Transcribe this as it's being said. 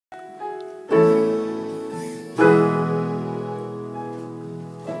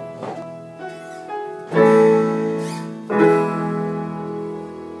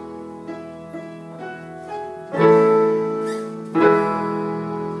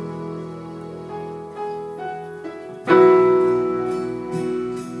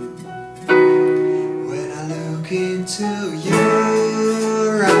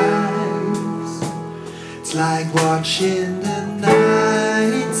watching the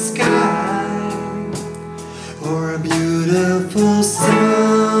night sky, or a beautiful sunrise.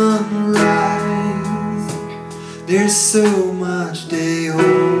 There's so much they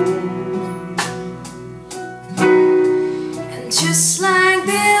hold, and just like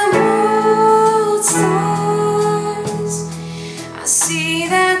them old stars, I see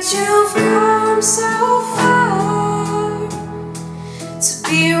that you've come so far to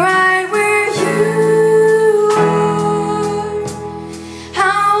be right where you are.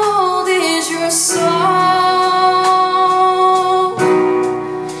 How old is your soul?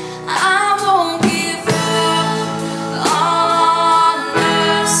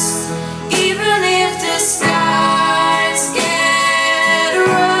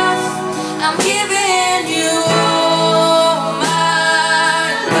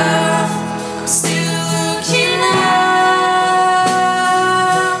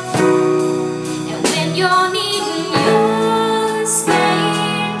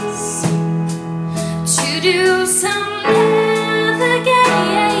 Do some navigating.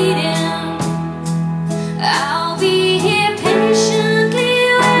 I'll be here patiently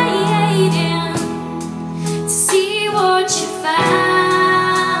waiting to see what you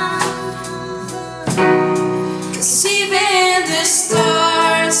find. 'Cause even the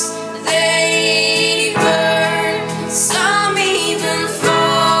stars, they burn. Some even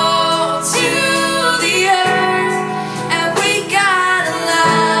fall to the earth, and we got a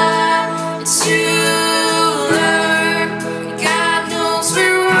lot to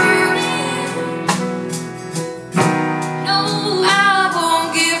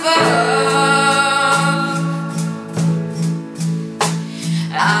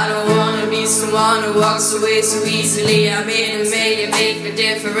someone who walks away too easily. I'm here to make the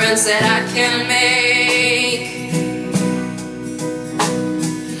difference that I can make.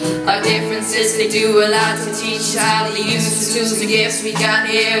 Our differences, they do a lot to teach how to use the gifts we got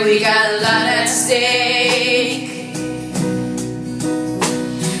here. We got a lot at stake,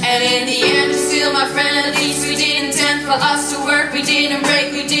 and in the end, you're still my friend. At least we didn't intend for us to work. We didn't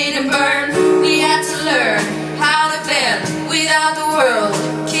break, we didn't burn. We had to learn how to bend without the world